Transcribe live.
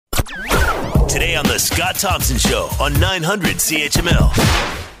Today on The Scott Thompson Show on 900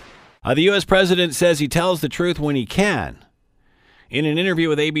 CHML. The U.S. president says he tells the truth when he can. In an interview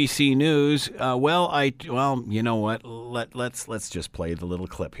with ABC News, you know what? Let's just play the little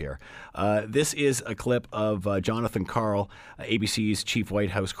clip here. This is a clip of Jonathan Karl, ABC's chief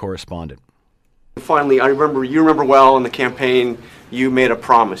White House correspondent. Finally, you remember well in the campaign, you made a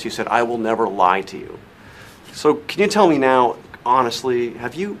promise. You said, "I will never lie to you." So can you tell me now, honestly,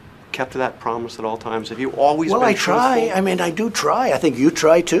 have you kept to that promise at all times? Have you always been truthful? Well, I try. I mean, I do try. I think you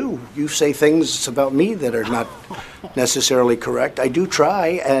try too. You say things about me that are not necessarily correct. I do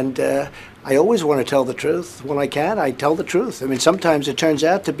try, and I always want to tell the truth. When I can, I tell the truth. I mean, sometimes it turns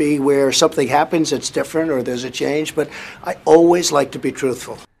out to be where something happens that's different or there's a change, but I always like to be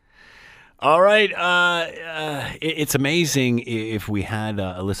truthful. All right. It's amazing if we had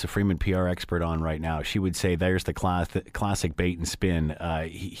Alyssa Freeman, PR expert, on right now. She would say there's the classic bait and spin.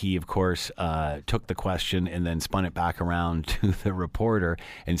 He, of course, took the question and then spun it back around to the reporter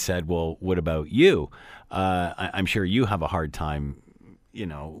and said, well, what about you? I'm sure you have a hard time,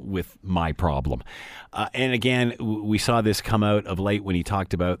 with my problem. And again, we saw this come out of late when he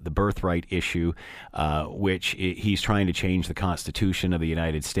talked about the birthright issue, which he's trying to change the Constitution of the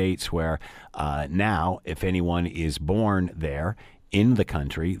United States, where now, if anyone is born there in the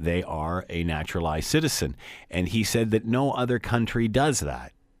country, they are a naturalized citizen. And he said that no other country does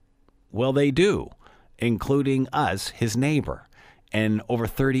that. Well, they do, including us, his neighbor, and over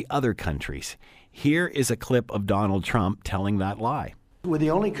 30 other countries. Here is a clip of Donald Trump telling that lie. We're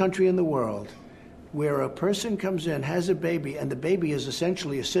the only country in the world where a person comes in, has a baby, and the baby is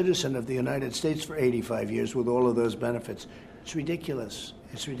essentially a citizen of the United States for 85 years with all of those benefits. It's ridiculous.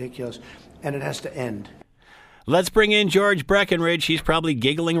 It's ridiculous. And it has to end. Let's bring in George Breckenridge. He's probably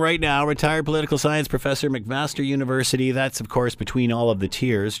giggling right now. Retired political science professor, McMaster University. That's, of course, between all of the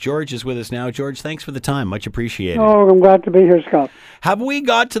tiers. George is with us now. George, thanks for the time. Much appreciated. Oh, I'm glad to be here, Scott. Have we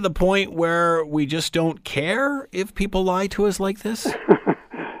got to the point where we just don't care if people lie to us like this?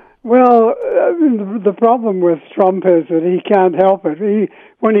 Well, the problem with Trump is that he can't help it.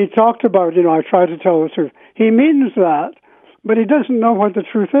 When he talked about, I try to tell the truth, he means that, but he doesn't know what the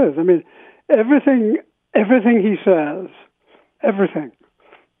truth is. I mean, everything he says, everything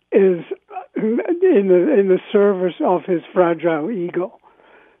is in the service of his fragile ego.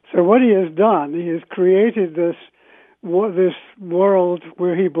 So what he has done, he has created this world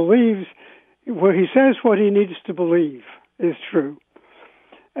where he where he says what he needs to believe is true.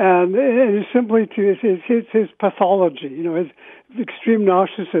 And it is simply his pathology, his extreme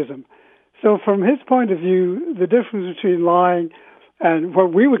narcissism. So from his point of view, the difference between lying and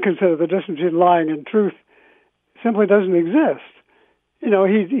what we would consider the difference between lying and truth simply doesn't exist.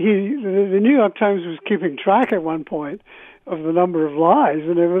 The New York Times was keeping track at one point of the number of lies,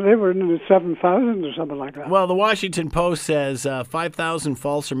 and they were in the 7,000 or something like that. Well, the Washington Post says 5,000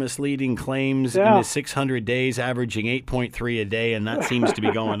 false or misleading claims in the 600 days, averaging 8.3 a day, and that seems to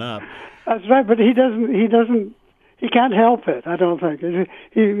be going up. That's right, but he can't help it, I don't think.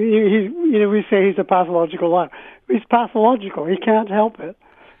 We say he's a pathological liar. He's pathological. He can't help it.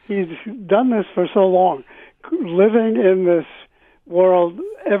 He's done this for so long, living in this world,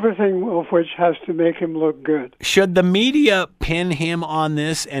 everything of which has to make him look good. Should the media pin him on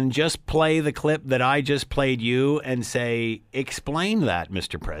this and just play the clip that I just played you and say, explain that,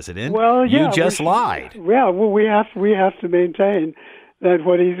 Mr. President? Well, yeah, you just lied. Yeah, well, we have to maintain that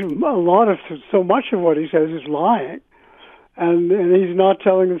so much of what he says is lying. And he's not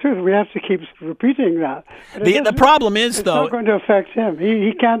telling the truth. We have to keep repeating that. The problem is, though, it's not going to affect him.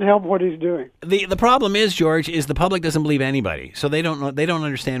 He can't help what he's doing. The problem is, George, is the public doesn't believe anybody, so they don't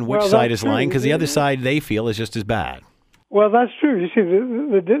understand which side is lying, because the other side they feel is just as bad. Well, that's true. You see,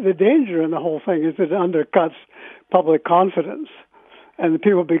 the danger in the whole thing is that it undercuts public confidence, and the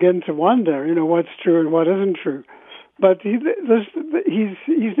people begin to wonder, what's true and what isn't true. But there's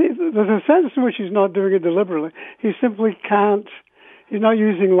a sense in which he's not doing it deliberately. He simply can't. He's not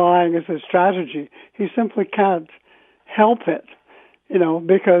using lying as a strategy. He simply can't help it,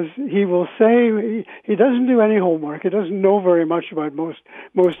 because he will say he doesn't do any homework. He doesn't know very much about most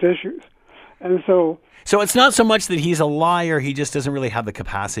issues, and so. So it's not so much that he's a liar; he just doesn't really have the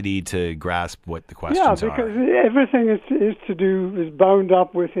capacity to grasp what the questions are. Yeah, because everything is bound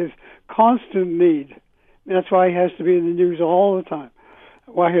up with his constant need. That's why he has to be in the news all the time.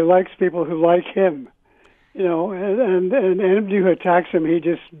 Why he likes people who like him, and anybody who attacks him, he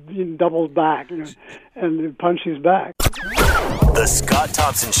just doubles back, and punches back. The Scott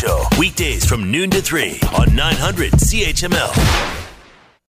Thompson Show, weekdays from noon to 3 on 900 CHML.